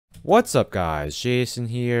What's up guys, Jason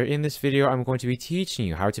here. In this video I'm going to be teaching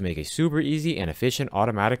you how to make a super easy and efficient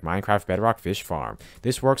automatic Minecraft Bedrock fish farm.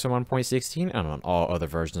 This works on 1.16 and on all other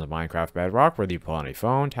versions of Minecraft Bedrock, whether you pull on a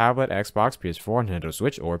phone, tablet, Xbox, PS4, Nintendo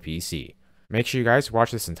Switch, or PC. Make sure you guys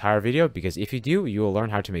watch this entire video because if you do, you will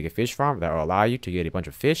learn how to make a fish farm that will allow you to get a bunch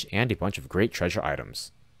of fish and a bunch of great treasure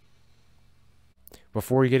items.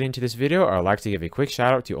 Before we get into this video, I would like to give a quick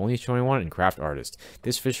shout out to Only21 and Craft Artist.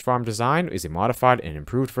 This fish farm design is a modified and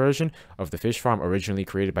improved version of the fish farm originally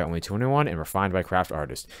created by Only21 and refined by Craft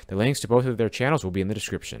Artist. The links to both of their channels will be in the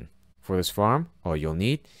description. For this farm, all you'll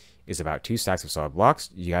need is about 2 stacks of solid blocks.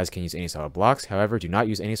 You guys can use any solid blocks, however, do not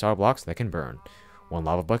use any solid blocks that can burn. 1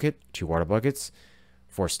 lava bucket, 2 water buckets,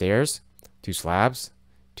 4 stairs, 2 slabs,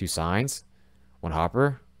 2 signs, 1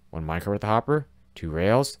 hopper, 1 minecart with a hopper, 2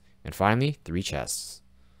 rails, and finally, 3 chests.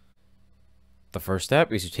 The first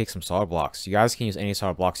step is to take some solid blocks. You guys can use any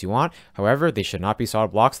solid blocks you want, however, they should not be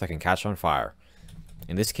solid blocks that can catch on fire.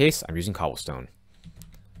 In this case, I'm using cobblestone.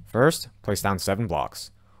 First, place down 7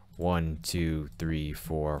 blocks. 1, 2, 3,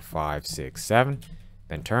 4, 5, 6, 7.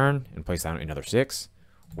 Then turn and place down another 6.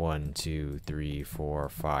 1, 2, 3, 4,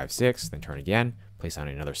 5, 6. Then turn again, place down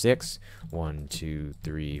another 6. 1, 2,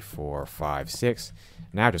 3, 4, 5, 6.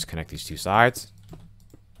 Now just connect these 2 sides.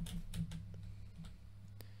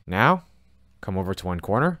 Now, come over to one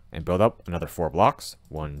corner and build up another 4 blocks.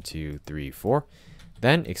 1, 2, 3, 4.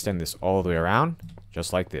 Then extend this all the way around,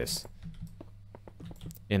 just like this.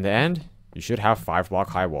 In the end, you should have 5 block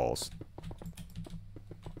high walls.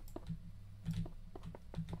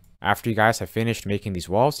 After you guys have finished making these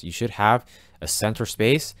walls, you should have a center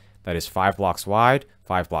space that is 5 blocks wide,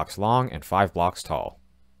 5 blocks long, and 5 blocks tall.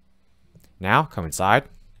 Now, come inside.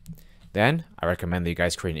 Then, I recommend that you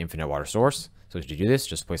guys create an infinite water source. So to do this,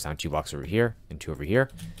 just place down 2 blocks over here and 2 over here.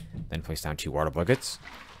 Then place down 2 water buckets.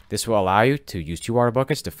 This will allow you to use 2 water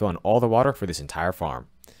buckets to fill in all the water for this entire farm.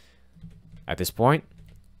 At this point,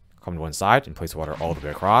 come to one side and place water all the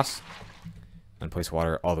way across. Then place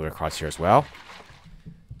water all the way across here as well.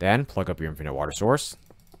 Then plug up your infinite water source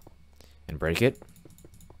and break it.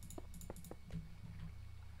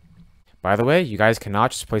 By the way, you guys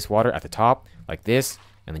cannot just place water at the top like this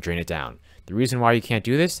and then drain it down. The reason why you can't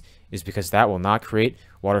do this is because that will not create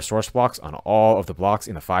water source blocks on all of the blocks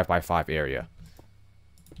in the 5x5 area.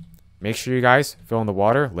 Make sure you guys fill in the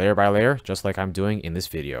water layer by layer, just like I'm doing in this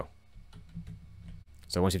video.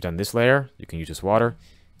 So once you've done this layer, you can use this water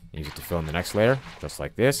and use it to fill in the next layer, just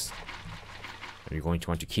like this. And you're going to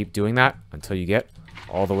want to keep doing that until you get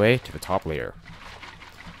all the way to the top layer.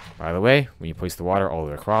 By the way, when you place the water all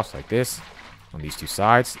the way across like this, on these 2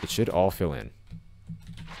 sides, it should all fill in.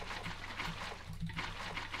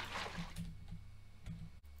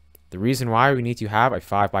 The reason why we need to have a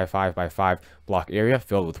 5x5x5 block area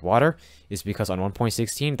filled with water is because on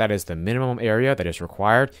 1.16, that is the minimum area that is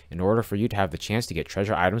required in order for you to have the chance to get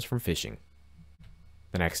treasure items from fishing.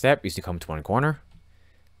 The next step is to come to one corner,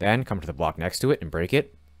 then come to the block next to it and break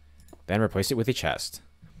it, then replace it with a chest.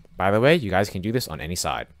 By the way, you guys can do this on any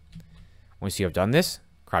side. Once you have done this,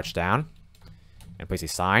 crouch down and place a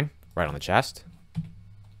sign right on the chest.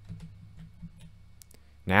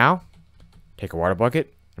 Now, take a water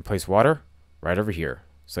bucket and place water right over here.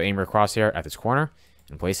 So aim your crosshair at this corner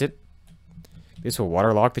and place it. This will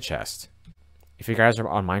waterlog the chest. If you guys are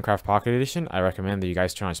on Minecraft Pocket Edition, I recommend that you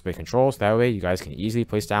guys turn on split controls. That way you guys can easily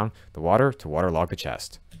place down the water to waterlog the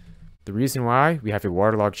chest. The reason why we have a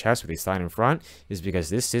waterlogged chest with a sign in front is because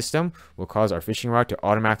this system will cause our fishing rod to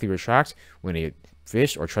automatically retract when a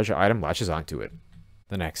fish or treasure item latches onto it.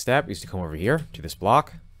 The next step is to come over here to this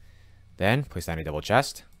block, then place down a double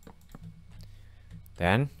chest.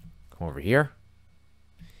 Then, come over here,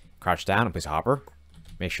 crouch down and place a hopper.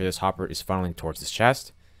 Make sure this hopper is funneling towards this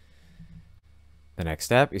chest. The next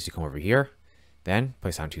step is to come over here, then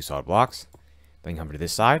place down 2 solid blocks. Then come to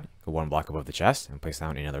this side, go 1 block above the chest, and place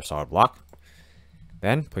down another solid block.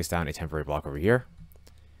 Then, place down a temporary block over here.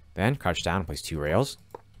 Then, crouch down and place 2 rails.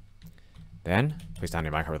 Then, place down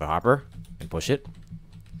a minecart with a hopper, and push it.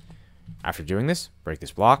 After doing this, break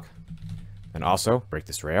this block. Then also, break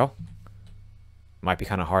this rail. Might be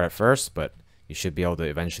kind of hard at first, but you should be able to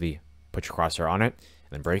eventually put your crosshair on it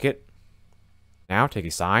and then break it. Now take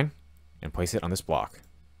a sign and place it on this block.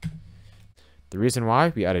 The reason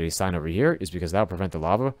why we added a sign over here is because that will prevent the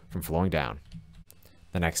lava from flowing down.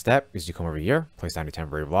 The next step is to come over here, place down a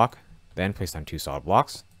temporary block, then place down 2 solid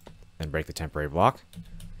blocks, then break the temporary block.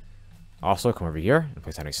 Also come over here and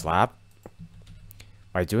place down a slab.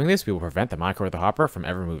 By doing this, we will prevent the minecart with the hopper from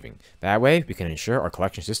ever moving. That way, we can ensure our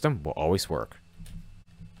collection system will always work.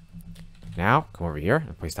 Now, come over here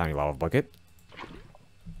and place down a lava bucket.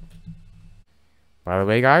 By the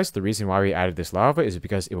way, guys, the reason why we added this lava is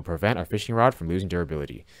because it will prevent our fishing rod from losing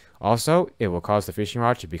durability. Also, it will cause the fishing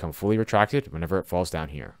rod to become fully retracted whenever it falls down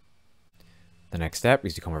here. The next step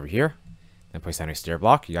is to come over here, then place down a stair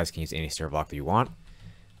block. You guys can use any stair block that you want.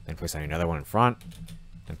 Then place down another one in front,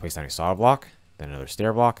 then place down a solid block, then another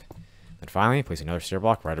stair block, then finally place another stair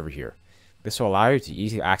block right over here. This will allow you to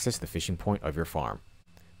easily access the fishing point of your farm.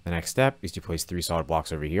 The next step is to place 3 solid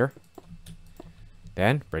blocks over here.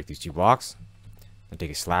 Then break these 2 blocks. Then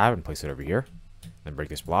take a slab and place it over here. Then break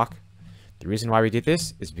this block. The reason why we did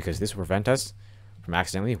this is because this will prevent us from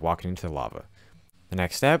accidentally walking into the lava. The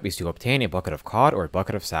next step is to obtain a bucket of cod or a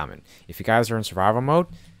bucket of salmon. If you guys are in survival mode,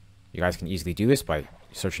 you guys can easily do this by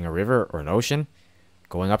searching a river or an ocean,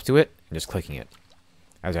 going up to it, and just clicking it.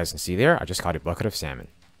 As you guys can see there, I just caught a bucket of salmon.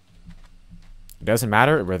 It doesn't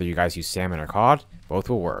matter whether you guys use salmon or cod, both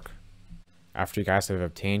will work. After you guys have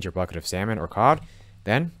obtained your bucket of salmon or cod,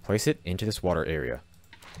 then place it into this water area.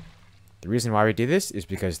 The reason why we did this is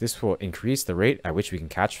because this will increase the rate at which we can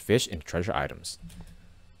catch fish and treasure items.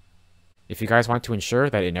 If you guys want to ensure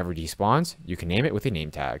that it never despawns, you can name it with a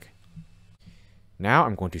name tag. Now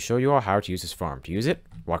I'm going to show you all how to use this farm. To use it,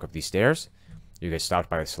 walk up these stairs. You get stopped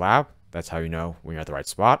by the slab. That's how you know when you're at the right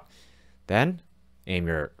spot. Then aim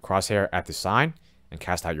your crosshair at the sign and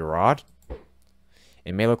cast out your rod.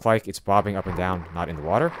 It may look like it's bobbing up and down, not in the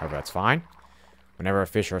water. However, that's fine. Whenever a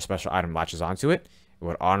fish or a special item latches onto it, it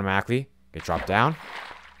would automatically get dropped down.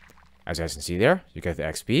 As you guys can see there, you get the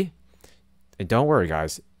XP. And don't worry,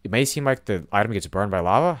 guys. It may seem like the item gets burned by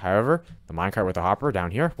lava. However, the minecart with the hopper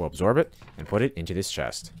down here will absorb it and put it into this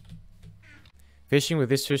chest. Fishing with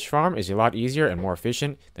this fish farm is a lot easier and more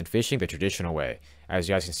efficient than fishing the traditional way. As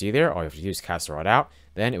you guys can see there, all you have to do is cast the rod out.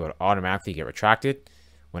 Then it would automatically get retracted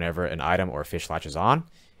whenever an item or a fish latches on.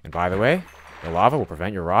 And by the way, the lava will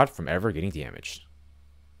prevent your rod from ever getting damaged.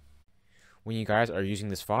 When you guys are using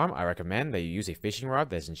this farm, I recommend that you use a fishing rod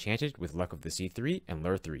that is enchanted with Luck of the Sea 3 and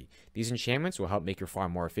Lure 3. These enchantments will help make your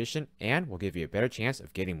farm more efficient and will give you a better chance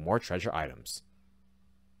of getting more treasure items.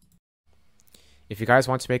 If you guys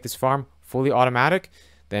want to make this farm fully automatic,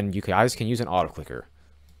 then you guys can use an auto clicker.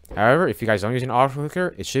 However, if you guys don't use an auto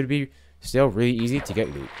clicker, it should be still really easy to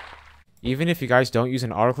get loot. Even if you guys don't use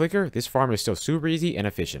an auto clicker, this farm is still super easy and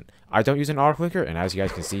efficient. I don't use an auto clicker, and as you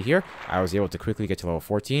guys can see here, I was able to quickly get to level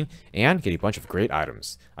 14 and get a bunch of great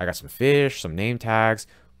items. I got some fish, some name tags,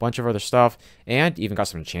 a bunch of other stuff, and even got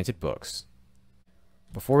some enchanted books.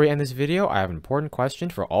 Before we end this video, I have an important question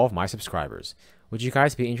for all of my subscribers. Would you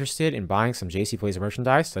guys be interested in buying some JC Playz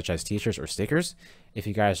merchandise, such as t-shirts or stickers? If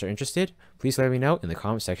you guys are interested, please let me know in the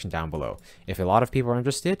comment section down below. If a lot of people are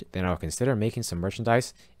interested, then I'll consider making some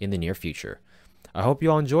merchandise in the near future. I hope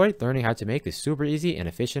you all enjoyed learning how to make this super easy and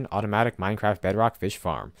efficient automatic Minecraft Bedrock fish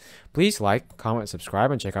farm. Please like, comment,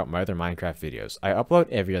 subscribe, and check out my other Minecraft videos. I upload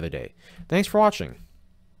every other day. Thanks for watching.